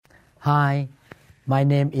Hi, my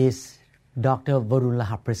name is Dr. Varun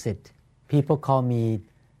Lahaprasit. People call me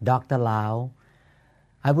Dr. Lao.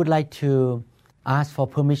 I would like to ask for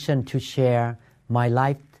permission to share my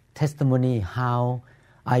life testimony how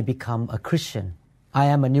I become a Christian. I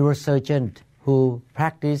am a neurosurgeon who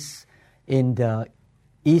practices in the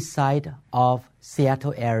east side of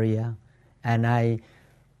Seattle area, and I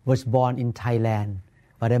was born in Thailand,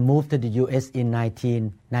 but I moved to the U.S. in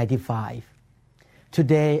 1995.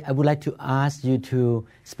 Today, I would like to ask you to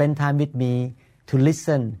spend time with me to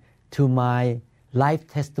listen to my life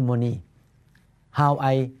testimony, how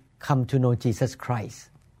I come to know Jesus Christ.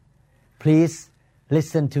 Please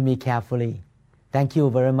listen to me carefully. Thank you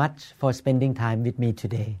very much for spending time with me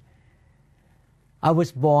today. I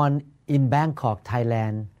was born in Bangkok,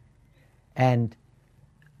 Thailand, and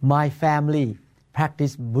my family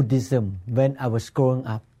practiced Buddhism when I was growing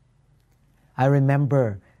up. I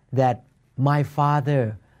remember that my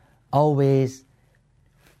father always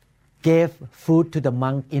gave food to the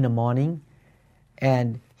monk in the morning,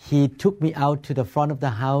 and he took me out to the front of the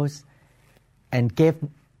house and gave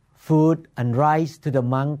food and rice to the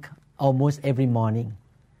monk almost every morning.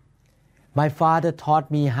 My father taught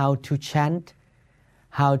me how to chant,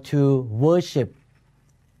 how to worship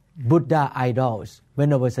Buddha idols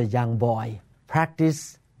when I was a young boy,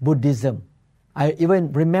 practice Buddhism. I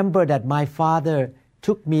even remember that my father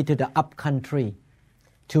took me to the upcountry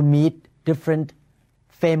to meet different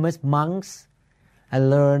famous monks and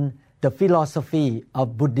learn the philosophy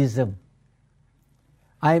of Buddhism.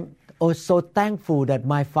 I'm also thankful that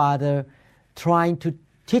my father trying to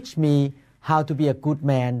teach me how to be a good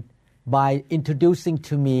man by introducing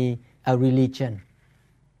to me a religion.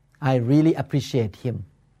 I really appreciate him.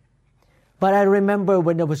 But I remember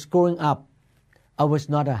when I was growing up, I was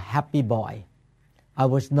not a happy boy. I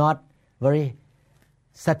was not very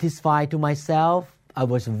satisfied to myself. I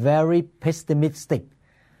was very pessimistic.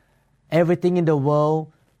 Everything in the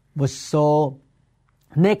world was so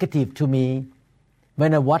negative to me.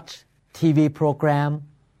 When I watch TV program,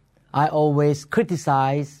 I always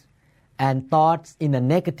criticize and thought in a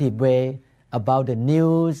negative way about the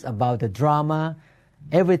news, about the drama.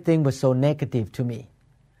 Everything was so negative to me.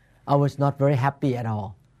 I was not very happy at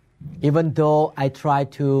all. Even though I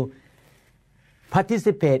tried to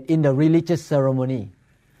participate in the religious ceremony,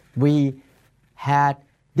 we had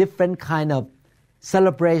different kind of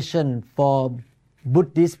celebration for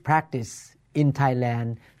Buddhist practice in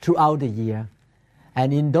Thailand throughout the year.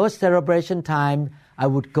 And in those celebration time, I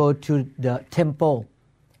would go to the temple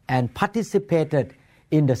and participated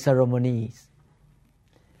in the ceremonies.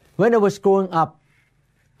 When I was growing up,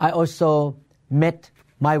 I also met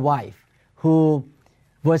my wife, who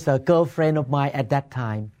was a girlfriend of mine at that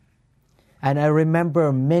time. And I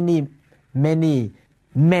remember many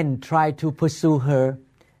men tried to pursue her,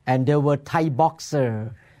 and they were Thai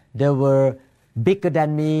boxers. They were bigger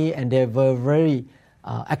than me, and they were very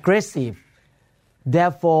aggressive.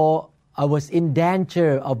 Therefore, I was in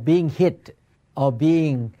danger of being hit or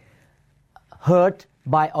being hurt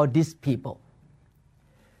by all these people.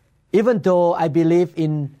 Even though I believe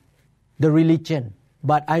in the religion,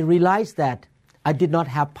 but I realized that I did not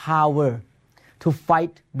have power to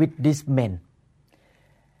fight with these men.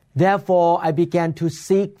 Therefore, I began to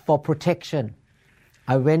seek for protection.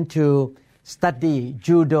 I went to study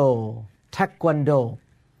judo, taekwondo,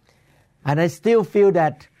 and I still feel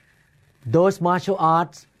that those martial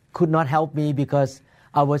arts could not help me because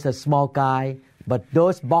I was a small guy, but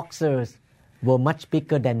those boxers were much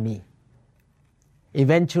bigger than me.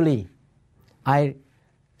 Eventually, I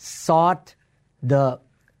sought the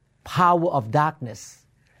power of darkness.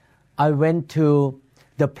 I went to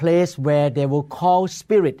the place where they will call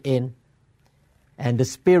spirit in, and the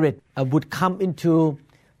spirit would come into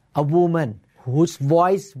a woman whose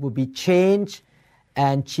voice would be changed,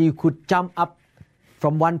 and she could jump up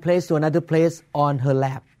from one place to another place on her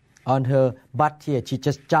lap, on her butt here. She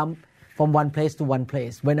just jumped from one place to one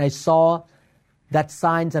place. When I saw that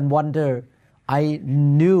signs and wonder, I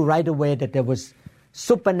knew right away that there was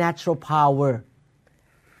supernatural power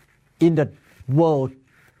in the world,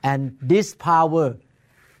 and this power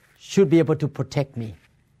should be able to protect me.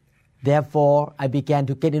 Therefore, I began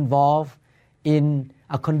to get involved in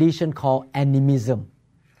a condition called animism,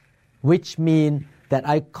 which means that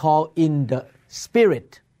I call in the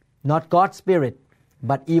spirit, not God's spirit,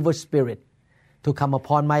 but evil spirit, to come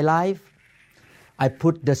upon my life. I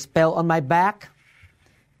put the spell on my back,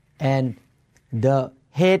 and the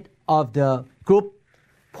head of the group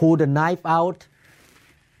pulled the knife out,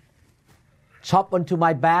 chopped onto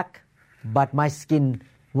my back, but my skin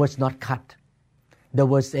was not cut. There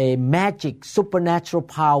was a magic, supernatural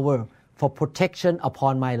power for protection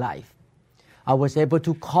upon my life. I was able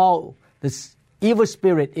to call this evil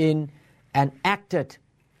spirit in and acted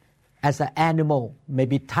as an animal,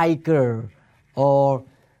 maybe tiger or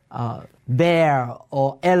bear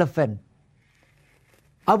or elephant.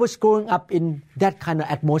 I was growing up in that kind of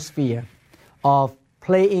atmosphere of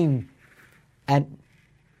playing and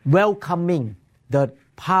welcoming the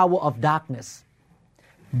power of darkness.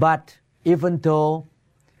 But even though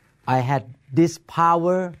I had this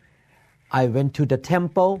power, I went to the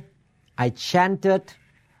temple, I chanted,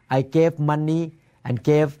 I gave money and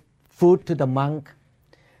gave food to the monk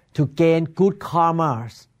to gain good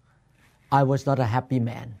karmas. I was not a happy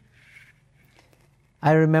man.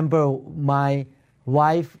 I remember my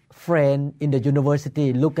wife friend in the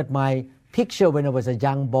university looked at my picture when I was a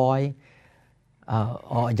young boy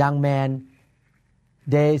or a young man.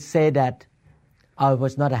 They say that I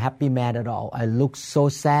was not a happy man at all. I looked so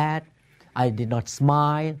sad. I did not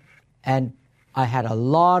smile. And I had a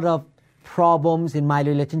lot of problems in my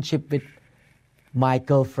relationship with my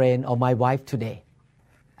girlfriend or my wife today.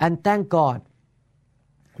 And thank God,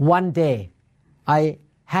 one day I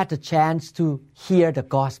had a chance to hear the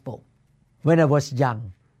gospel. When I was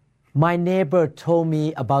young, my neighbor told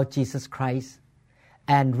me about Jesus Christ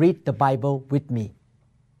and read the Bible with me.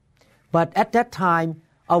 But at that time,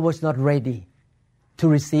 I was not ready to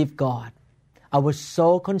receive God. I was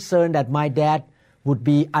so concerned that my dad would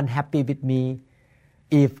be unhappy with me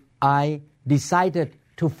if I decided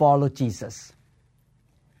to follow Jesus.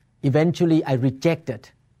 Eventually, I rejected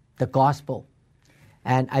the gospel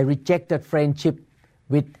and I rejected friendship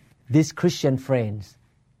with these Christian friends.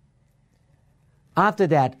 After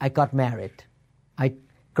that, I got married. I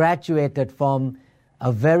graduated from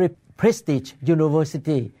a very prestigious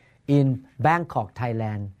university in Bangkok,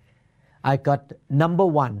 Thailand. I got number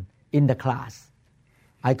 1 in the class.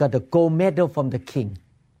 I got a gold medal from the king,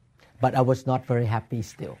 but I was not very happy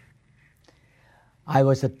still. I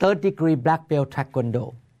was a 3rd-degree black belt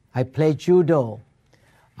taekwondo. I played judo.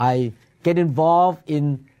 I get involved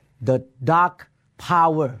in the dark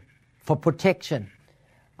power for protection.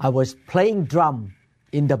 I was playing drum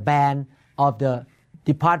in the band of the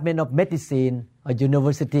Department of Medicine at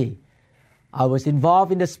university. I was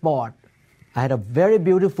involved in the sport. I had a very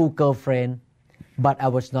beautiful girlfriend, but I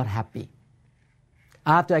was not happy.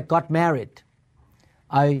 After I got married,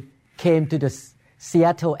 I came to the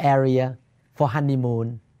Seattle area for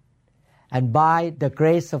honeymoon. And by the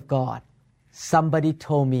grace of God, somebody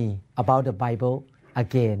told me about the Bible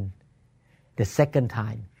again, the second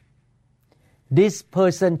time. This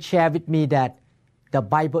person shared with me that the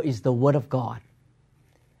Bible is the Word of God,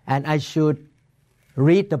 and I should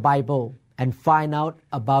read the Bible and find out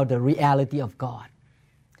about the reality of God.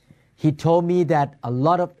 He told me that a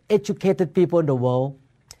lot of educated people in the world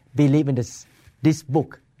believe in this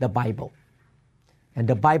book, the Bible. And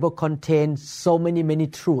the Bible contains so many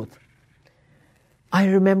truths. I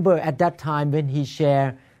remember at that time when he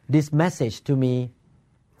shared this message to me,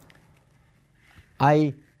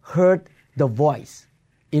 I heard the voice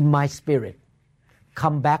in my spirit,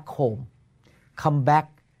 come back home, come back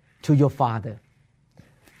to your father.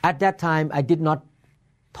 At that time, I did not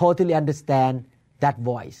totally understand that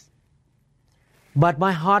voice. But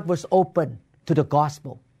my heart was open to the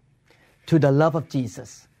gospel, to the love of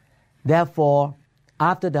Jesus. Therefore,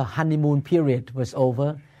 after the honeymoon period was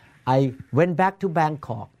over, I went back to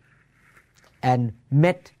Bangkok and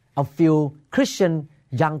met a few Christian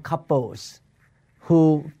young couples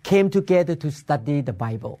who came together to study the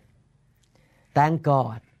Bible. Thank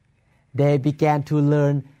God, they began to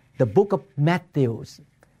learn the book of Matthew,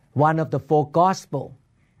 one of the 4 Gospels.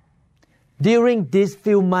 During these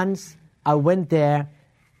few months, I went there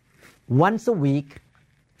once a week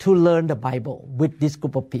to learn the Bible with this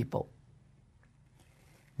group of people.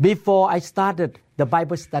 Before I started the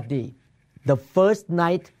Bible study, the first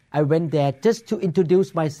night I went there just to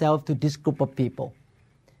introduce myself to this group of people.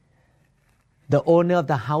 The owner of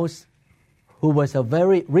the house, who was a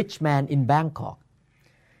very rich man in Bangkok,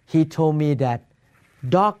 he told me that,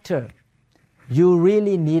 "Doctor, you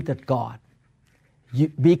really needed God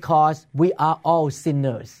because we are all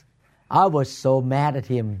sinners." I was so mad at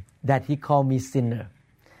him that he called me sinner.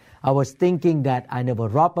 I was thinking that I never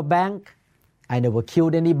robbed a bank, I never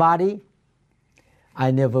killed anybody,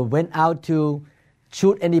 I never went out to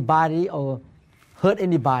shoot anybody or hurt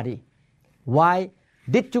anybody. Why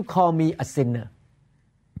did you call me a sinner?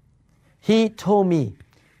 He told me,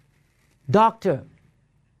 "Doctor,"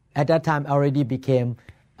 at that time I already became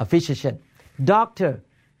a physician, "Doctor,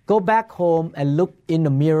 go back home and look in the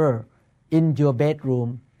mirror in your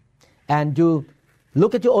bedroom and you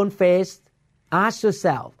look at your own face, ask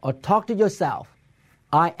yourself or talk to yourself,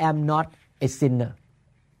 I am not a sinner.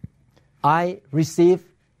 I received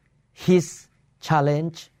his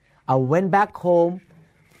challenge. I went back home,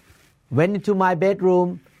 went into my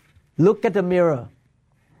bedroom, looked at the mirror,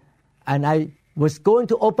 and I was going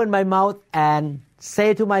to open my mouth and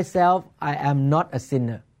say to myself, I am not a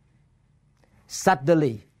sinner.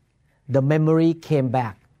 Suddenly, the memory came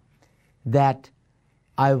back that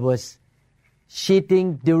I was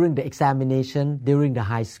cheating during the examination during the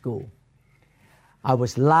high school. I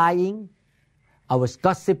was lying. I was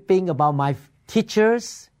gossiping about my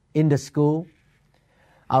teachers in the school.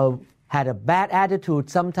 I had a bad attitude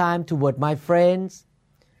sometimes toward my friends.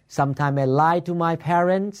 Sometimes I lied to my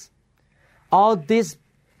parents. All these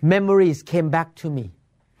memories came back to me.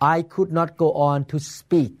 I could not go on to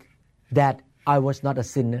speak that I was not a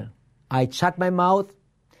sinner. I shut my mouth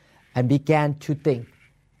and began to think,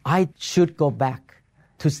 I should go back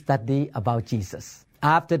to study about Jesus.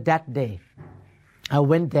 After that day, I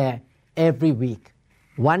went there every week,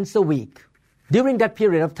 once a week. During that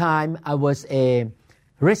period of time, I was a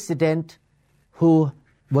resident who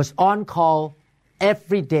was on call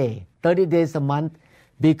every day, 30 days a month,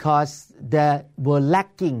 because there were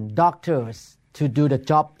lacking doctors to do the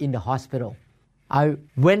job in the hospital. I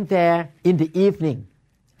went there in the evening,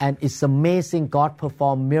 and it's amazing God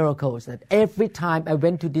performed miracles. That every time I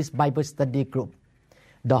went to this Bible study group,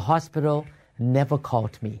 the hospital never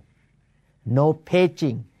called me. No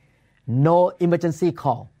paging, no emergency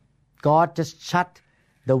call. God just shut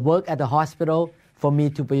the work at the hospital for me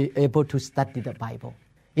to be able to study the Bible.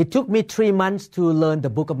 It took me 3 months to learn the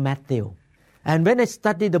book of Matthew. And when I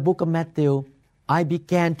studied the book of Matthew, I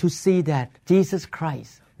began to see that Jesus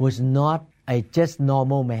Christ was not a just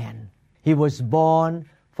normal man. He was born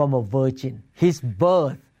from a virgin. His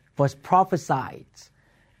birth was prophesied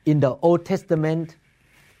in the Old Testament,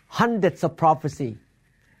 hundreds of prophecies,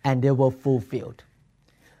 and they were fulfilled.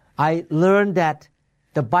 I learned that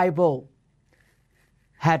the Bible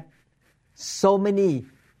had so many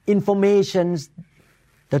informations,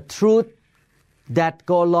 the truth that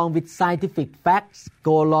go along with scientific facts,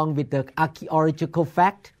 go along with the archaeological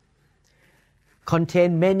fact,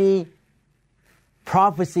 contain many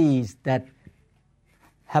prophecies that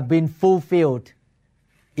have been fulfilled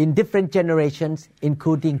in different generations,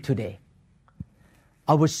 including today.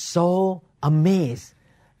 I was so amazed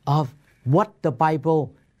of what the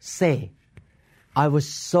Bible say. I was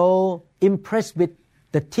so impressed with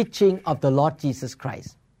the teaching of the Lord Jesus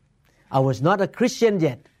Christ. I was not a Christian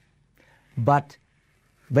yet, but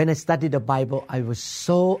when I studied the Bible, I was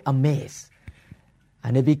so amazed.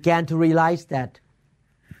 And I began to realize that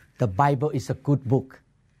the Bible is a good book.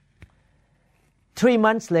 3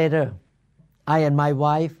 months later, I and my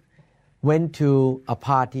wife went to a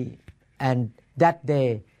party, and that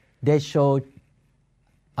day they showed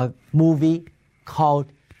a movie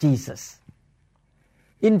called Jesus.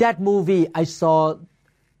 In that movie, I saw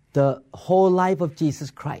the whole life of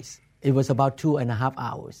Jesus Christ. It was about 2.5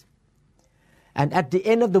 hours. And at the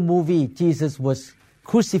end of the movie, Jesus was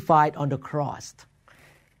crucified on the cross.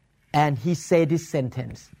 And he said this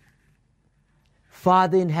sentence,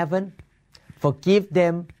 Father in heaven, forgive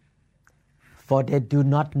them, for they do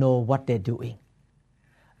not know what they're doing.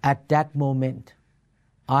 At that moment,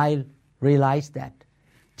 I realized that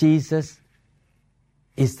Jesus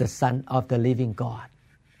is the Son of the living God.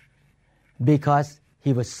 Because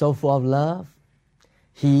he was so full of love,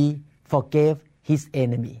 he forgave his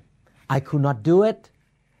enemy. I could not do it.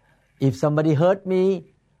 If somebody hurt me,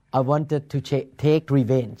 I wanted to take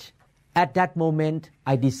revenge. At that moment,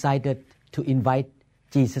 I decided to invite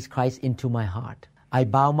Jesus Christ into my heart. I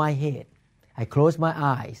bowed my head, I closed my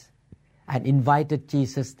eyes, and invited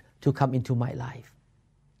Jesus to come into my life.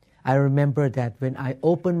 I remember that when I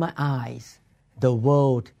opened my eyes, the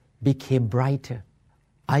world became brighter.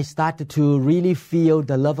 I started to really feel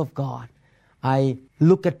the love of God. I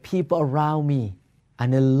look at people around me,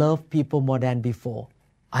 and I love people more than before.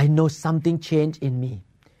 I know something changed in me.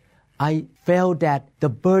 I felt that the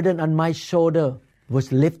burden on my shoulder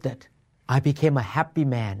was lifted. I became a happy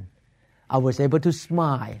man. I was able to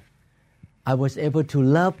smile. I was able to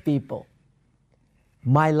love people.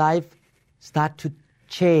 My life started to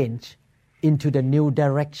change into the new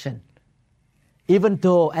direction. Even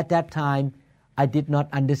though at that time I did not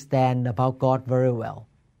understand about God very well.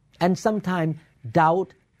 And sometimes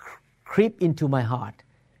doubt creep into my heart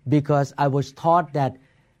because I was taught that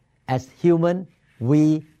as human,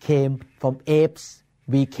 we came from apes,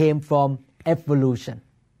 we came from evolution.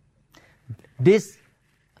 This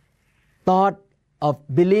thought of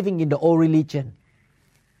believing in the old religion,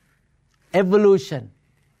 evolution,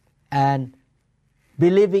 and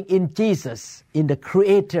believing in Jesus, in the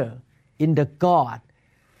Creator, in the God,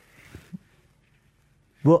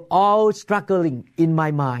 were all struggling in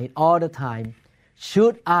my mind all the time.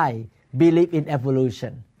 Should I believe in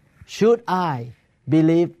evolution? Should I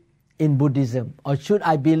believe in Buddhism? Or should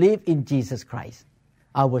I believe in Jesus Christ?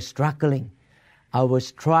 I was struggling. I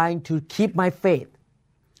was trying to keep my faith.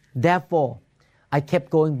 Therefore, I kept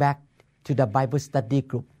going back to the Bible study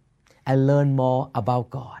group and learn more about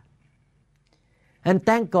God. And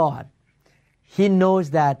thank God, He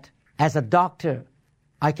knows that as a doctor,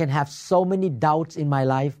 I can have so many doubts in my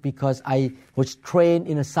life because I was trained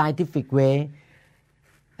in a scientific way,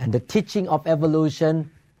 and the teaching of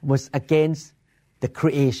evolution was against the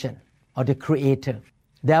creation or the Creator.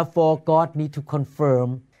 Therefore, God needs to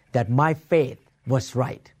confirm that my faith was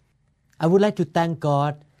right. I would like to thank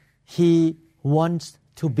God. He wants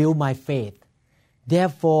to build my faith.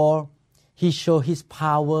 Therefore, He showed His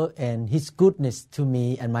power and His goodness to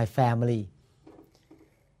me and my family.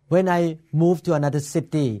 When I moved to another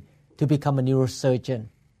city to become a neurosurgeon,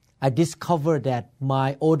 I discovered that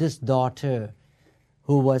my oldest daughter,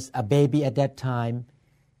 who was a baby at that time,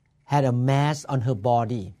 had a mass on her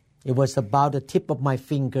body. It was about the tip of my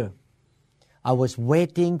finger. I was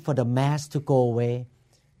waiting for the mass to go away,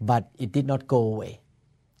 but it did not go away.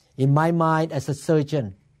 In my mind as a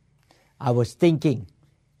surgeon, I was thinking,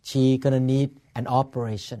 she's going to need an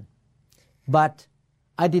operation. But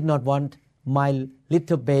I did not want my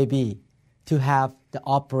little baby to have the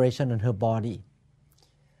operation on her body.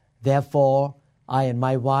 Therefore, I and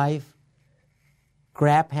my wife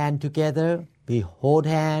grab hand together, we hold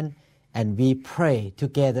hand, and we pray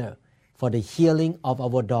together for the healing of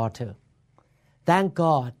our daughter. Thank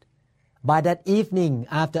God, by that evening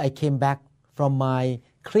after I came back from my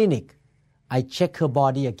clinic, I checked her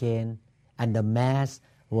body again, and the mass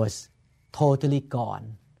was totally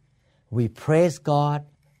gone. We praise God.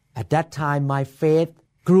 At that time, my faith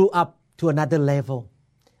grew up to another level.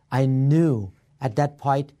 I knew at that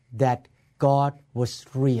point that God was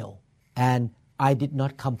real, and I did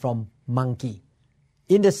not come from monkey.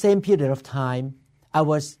 In the same period of time, I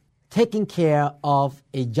was taking care of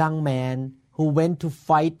a young man who went to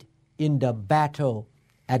fight in the battle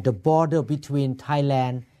at the border between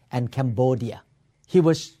Thailand and Cambodia. He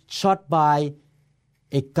was shot by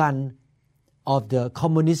a gun of the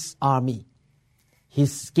Communist Army.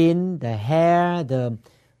 His skin, the hair, the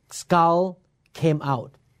skull came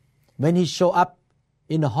out. When he showed up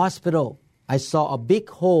in the hospital, I saw a big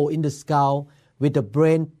hole in the skull with the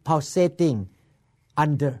brain pulsating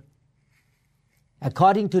under.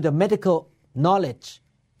 According to the medical knowledge,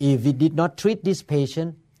 if we did not treat this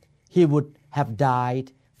patient, he would have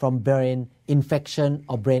died from brain infection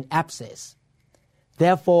or brain abscess.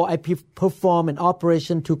 Therefore, I performed an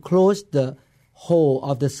operation to close the hole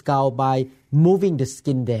of the skull by moving the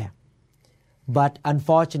skin there. But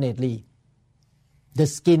unfortunately, the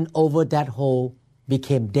skin over that hole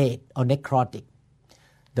became dead or necrotic.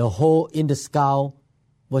 The hole in the skull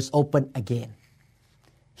was open again.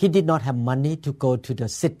 He did not have money to go to the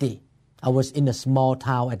city. I was in a small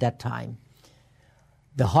town at that time.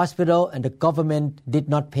 The hospital and the government did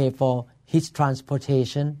not pay for his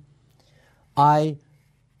transportation. I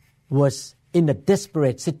was in a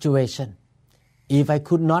desperate situation. If I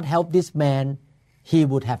could not help this man, he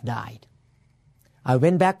would have died. I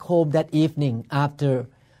went back home that evening after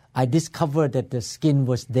I discovered that the skin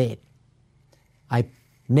was dead. I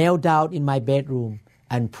knelt down in my bedroom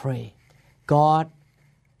and prayed, God,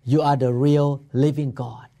 you are the real living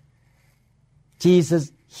God.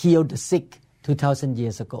 Jesus healed the sick 2,000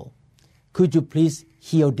 years ago. Could you please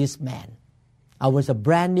heal this man? I was a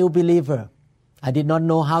brand new believer. I did not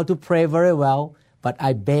know how to pray very well, but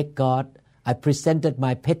I begged God. I presented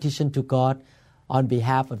my petition to God on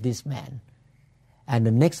behalf of this man. And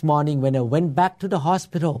the next morning when I went back to the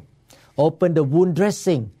hospital, opened the wound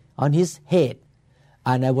dressing on his head,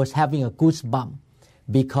 and I was having a goosebump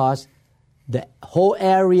because the whole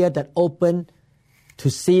area that opened to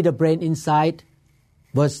see the brain inside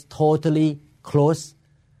was totally closed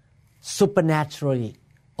supernaturally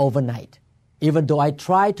overnight. Even though I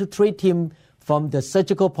tried to treat him from the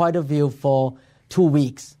surgical point of view for 2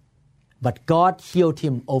 weeks, but God healed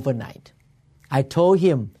him overnight. I told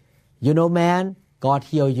him, you know, man, God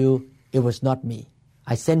healed you. It was not me.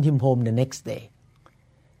 I sent him home the next day.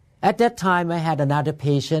 At that time, I had another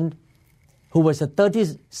patient who was a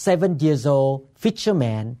 37 years old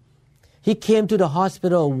fisherman. He came to the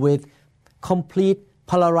hospital with complete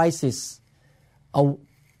paralysis,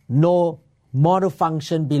 no motor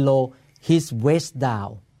function below his waist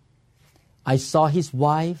down. I saw his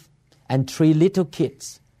wife and 3 little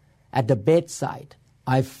kids at the bedside.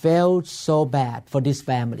 I felt so bad for this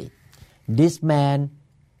family. This man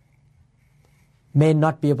may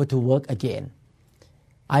not be able to work again.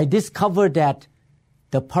 I discovered that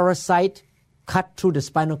the parasite cut through the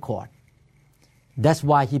spinal cord. That's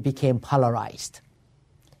why he became paralyzed.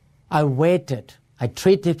 I waited. I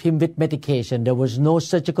treated him with medication. There was no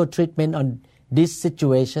surgical treatment on this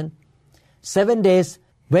situation. 7 days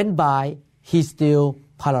went by, he's still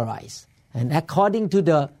paralyzed. And according to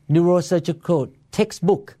the neurosurgical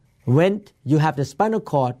textbook, when you have the spinal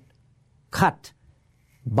cord cut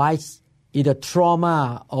by either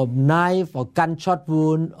trauma or knife or gunshot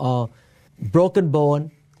wound or broken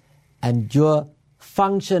bone, and your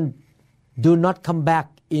function do not come back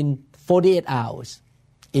in 48 hours,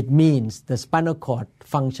 it means the spinal cord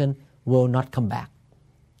function will not come back.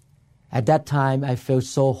 At that time, I felt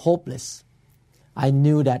so hopeless. I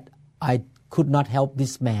knew that I could not help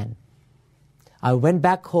this man. I went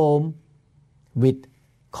back home with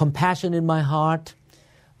compassion in my heart.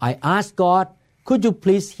 I asked God, could you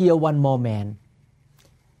please heal one more man?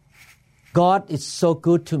 God is so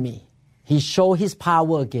good to me. He showed His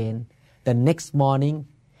power again. The next morning,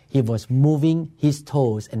 he was moving his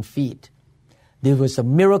toes and feet. This was a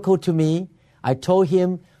miracle to me. I told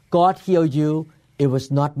him, God healed you. It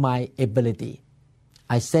was not my ability.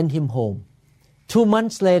 I sent him home. 2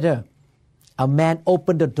 months later, a man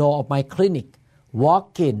opened the door of my clinic,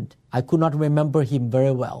 walked in. I could not remember him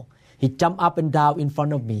very well. He jumped up and down in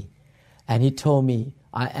front of me, and he told me,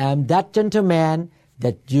 I am that gentleman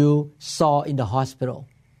that you saw in the hospital.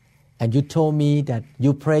 And you told me that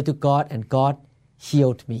you prayed to God and God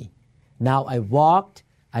healed me. Now I walked,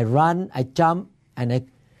 I run, I jump, and I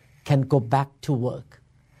can go back to work.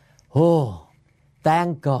 Oh,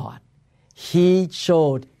 thank God. He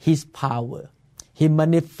showed His power. He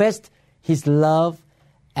manifested His love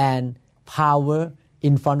and power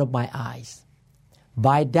in front of my eyes.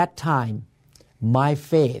 By that time, my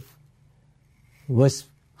faith was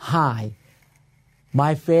high.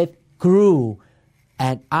 My faith grew,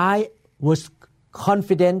 and I was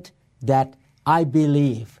confident that I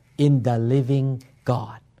believe in the living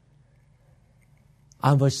God.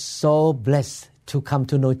 I was so blessed to come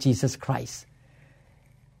to know Jesus Christ.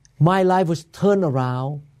 My life was turned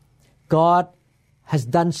around. God has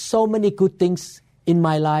done so many good things in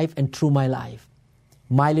my life and through my life.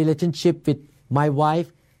 My relationship with my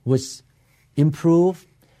wife was improved.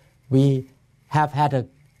 We have had a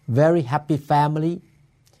very happy family.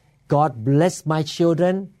 God blessed my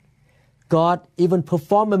children. God even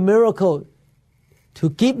performed a miracle to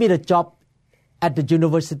give me the job at the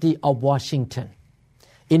University of Washington.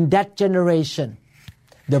 In that generation,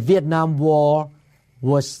 the Vietnam War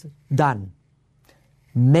was done.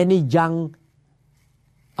 Many young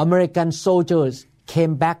American soldiers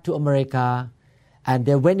came back to America, and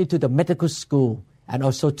they went into the medical school and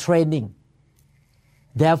also training.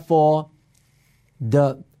 Therefore,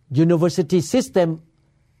 the university system,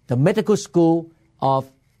 the medical school of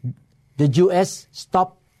the U.S.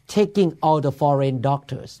 stopped taking all the foreign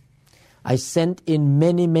doctors. I sent in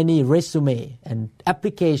many resumes and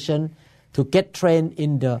applications to get trained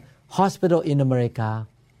in the hospital in America,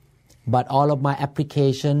 but all of my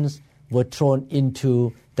applications were thrown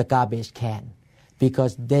into the garbage can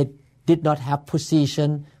because they did not have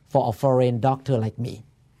position for a foreign doctor like me.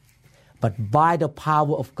 But by the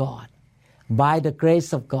power of God, by the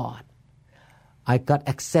grace of God, I got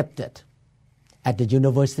accepted at the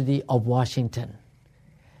University of Washington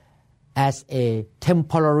as a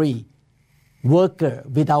temporary worker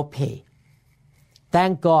without pay.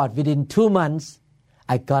 Thank God, within 2 months,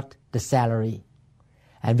 I got the salary.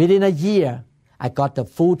 And within a year, I got the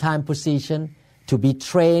full-time position to be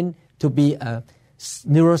trained to be a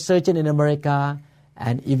neurosurgeon in America.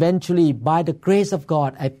 And eventually, by the grace of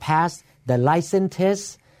God, I passed the license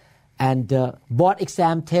test and the board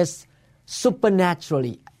exam test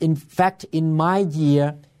supernaturally. In fact, in my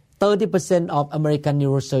year, 30% of American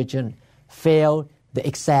neurosurgeons failed the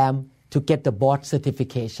exam to get the board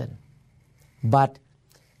certification. But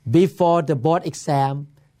before the board exam,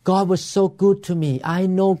 God was so good to me. I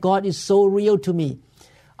know God is so real to me.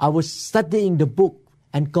 I was studying the book,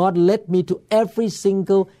 and God led me to every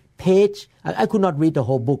single page. I could not read the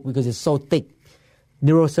whole book because it's so thick.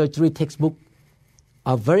 Neurosurgery textbooks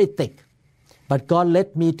are very thick. But God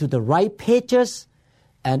led me to the right pages,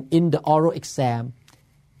 and in the oral exam,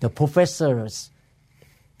 the professors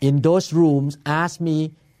in those rooms asked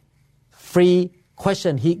me free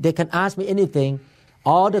questions. They can ask me anything.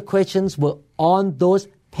 All the questions were on those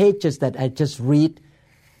pages that I just read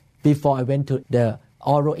before I went to the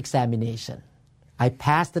oral examination. I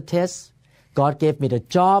passed the test. God gave me the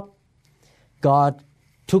job. God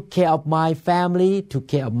took care of my family, took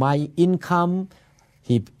care of my income.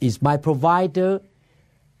 He is my provider.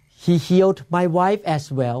 He healed my wife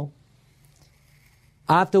as well.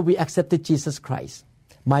 After we accepted Jesus Christ,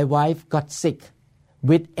 my wife got sick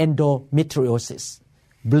with endometriosis,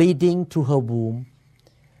 bleeding through her womb.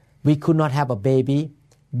 We could not have a baby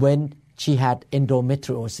when she had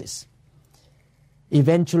endometriosis.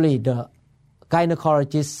 Eventually, the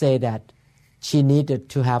gynecologist said that she needed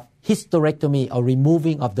to have hysterectomy or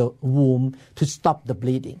removing of the womb to stop the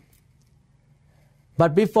bleeding.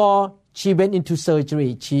 But before she went into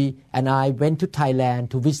surgery, she and I went to Thailand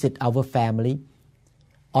to visit our family.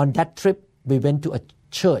 On that trip, we went to a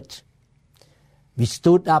church. We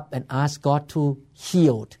stood up and asked God to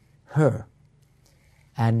heal her.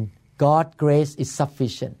 And God's grace is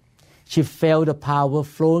sufficient. She felt the power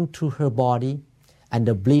flowing through her body and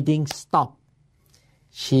the bleeding stopped.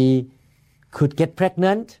 She could get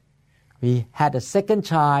pregnant. We had a second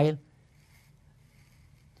child.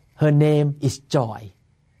 Her name is Joy.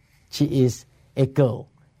 She is a girl.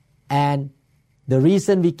 And the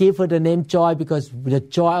reason we give her the name Joy because the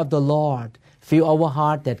joy of the Lord filled our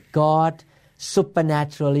heart that God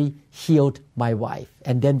supernaturally healed my wife.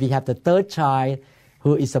 And then we have the third child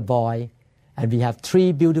who is a boy. And we have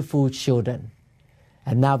 3 beautiful children.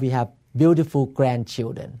 And now we have beautiful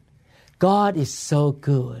grandchildren. God is so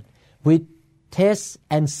good. We taste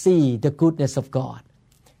and see the goodness of God.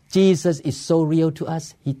 Jesus is so real to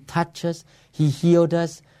us. He touched us. He healed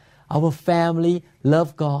us. Our family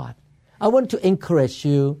love God. I want to encourage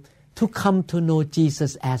you to come to know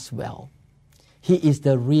Jesus as well. He is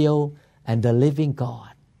the real and the living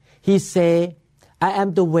God. He say, I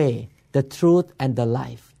am the way, the truth, and the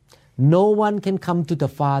life. No one can come to the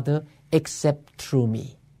Father except through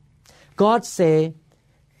me. God say,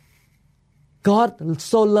 God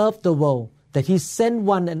so loved the world that He sent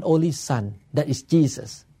one and only Son, that is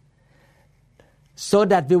Jesus, so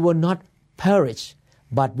that we will not perish,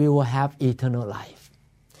 but we will have eternal life.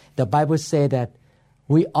 The Bible says that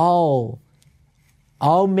we all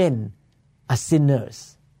men are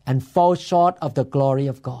sinners and fall short of the glory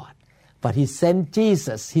of God. But He sent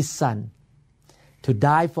Jesus, His Son, to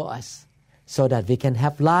die for us so that we can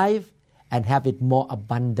have life and have it more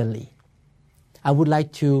abundantly. I would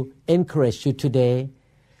like to encourage you today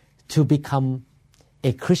to become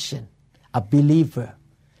a Christian, a believer.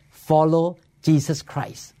 Follow Jesus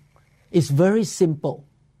Christ. It's very simple.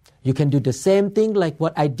 You can do the same thing like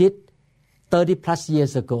what I did 30 plus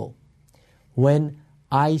years ago when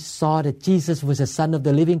I saw that Jesus was the Son of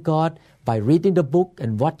the living God by reading the book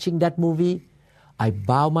and watching that movie. I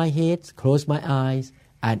bow my head, close my eyes,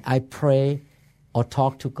 and I pray or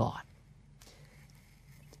talk to God.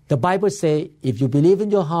 The Bible says if you believe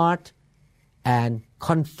in your heart and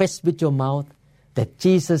confess with your mouth that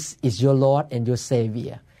Jesus is your Lord and your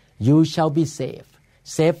Savior, you shall be saved.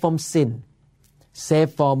 Saved from sin,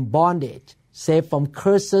 saved from bondage, saved from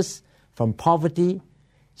curses, from poverty,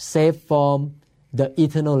 saved from the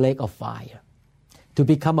eternal lake of fire. To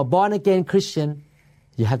become a born-again Christian,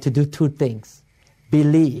 you have to do 2 things.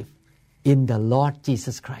 Believe in the Lord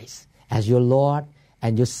Jesus Christ as your Lord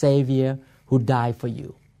and your Savior who died for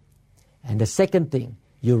you. And the second thing,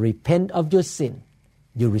 you repent of your sin.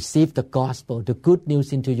 You receive the gospel, the good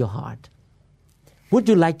news into your heart. Would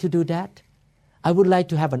you like to do that? I would like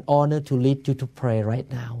to have an honor to lead you to pray right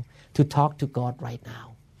now, to talk to God right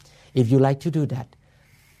now. If you like to do that,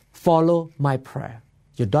 follow my prayer.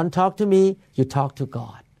 You don't talk to me, you talk to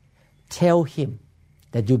God. Tell Him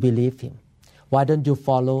that you believe Him. Why don't you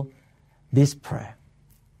follow this prayer?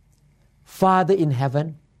 Father in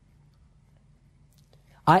heaven,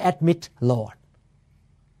 I admit, Lord,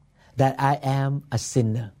 that I am a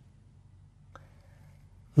sinner.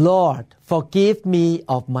 Lord, forgive me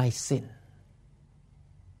of my sin.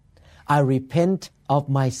 I repent of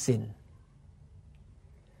my sin.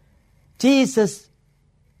 Jesus,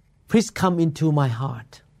 please come into my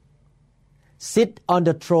heart. Sit on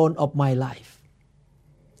the throne of my life.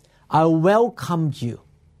 I welcome you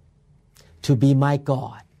to be my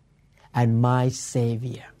God and my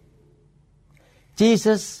Savior.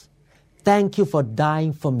 Jesus, thank you for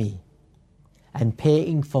dying for me and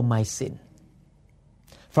paying for my sin.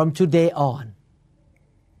 From today on,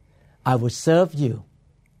 I will serve you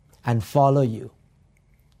and follow you.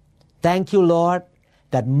 Thank you, Lord,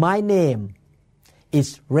 that my name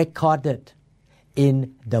is recorded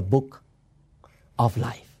in the book of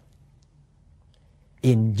life.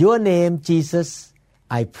 In your name, Jesus,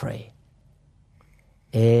 I pray.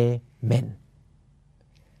 Amen.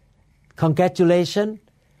 Congratulations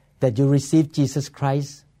that you received Jesus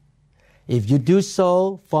Christ. If you do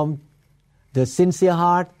so from the sincere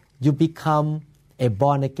heart, you become a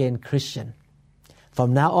born-again Christian.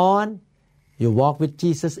 From now on, you walk with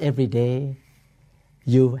Jesus every day.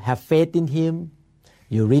 You have faith in Him.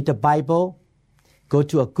 You read the Bible. go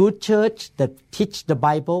to a good church that teach the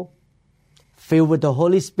Bible, filled with the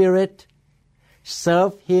Holy Spirit,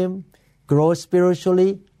 serve Him, grow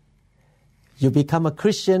spiritually. You become a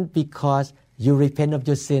Christian because you repent of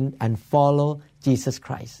your sin and follow Jesus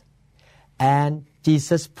Christ. And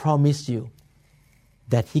Jesus promised you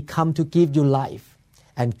that He come to give you life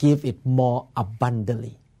and give it more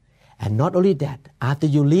abundantly. And not only that, after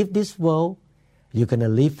you leave this world, you're going to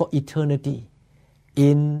live for eternity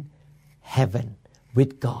in heaven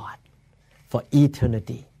with God for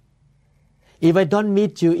eternity. If I don't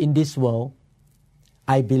meet you in this world,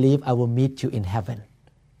 I believe I will meet you in heaven.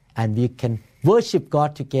 And we can worship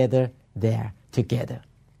God together there together.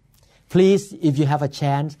 Please, if you have a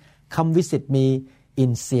chance, come visit me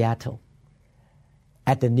in Seattle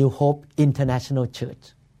at the New Hope International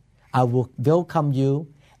Church. I will welcome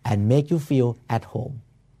you and make you feel at home.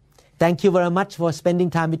 Thank you very much for spending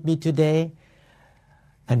time with me today.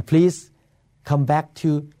 And please come back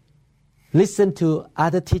to listen to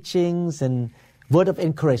other teachings and word of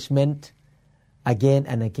encouragement again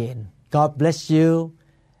and again. God bless you,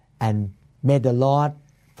 and may the Lord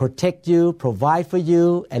protect you, provide for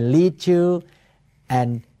you, and lead you,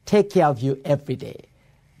 and take care of you every day.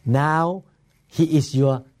 Now, He is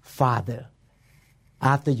your Father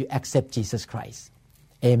after you accept Jesus Christ.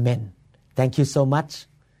 Amen. Thank you so much.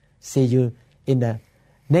 See you in the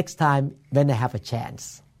next time when I have a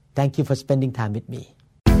chance. Thank you for spending time with me.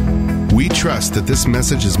 We trust that this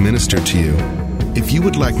message is ministered to you. If you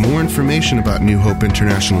would like more information about New Hope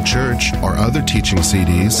International Church or other teaching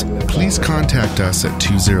CDs, please contact us at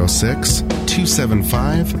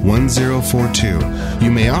 206-275-1042.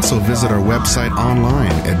 You may also visit our website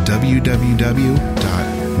online at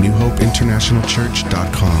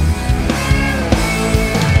www.newhopeinternationalchurch.com.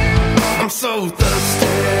 I'm so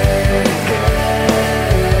thirsty.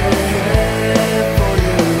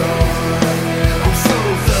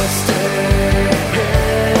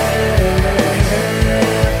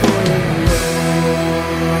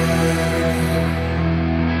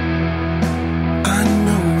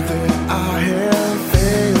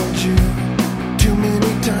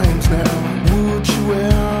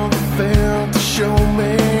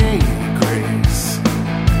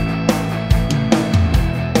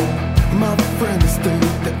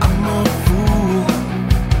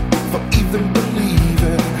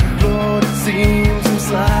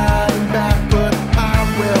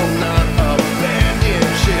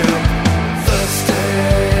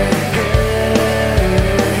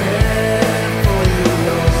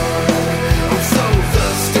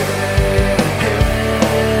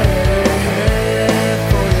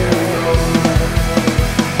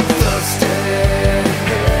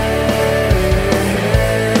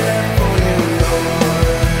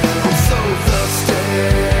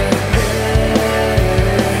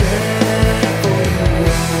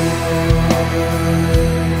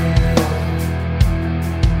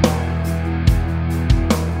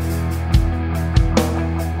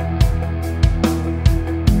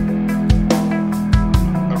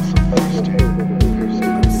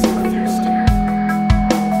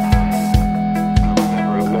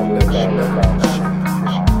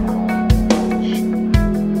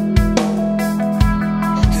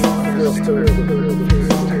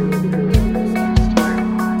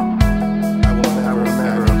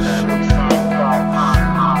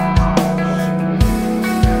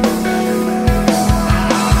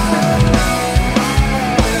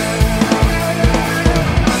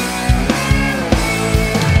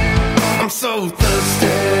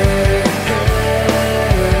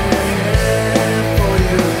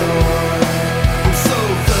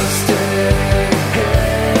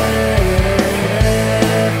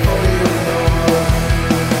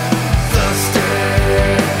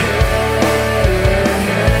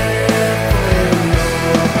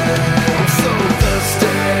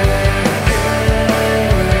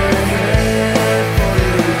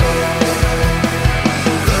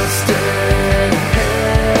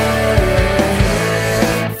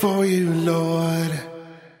 For you, Lord.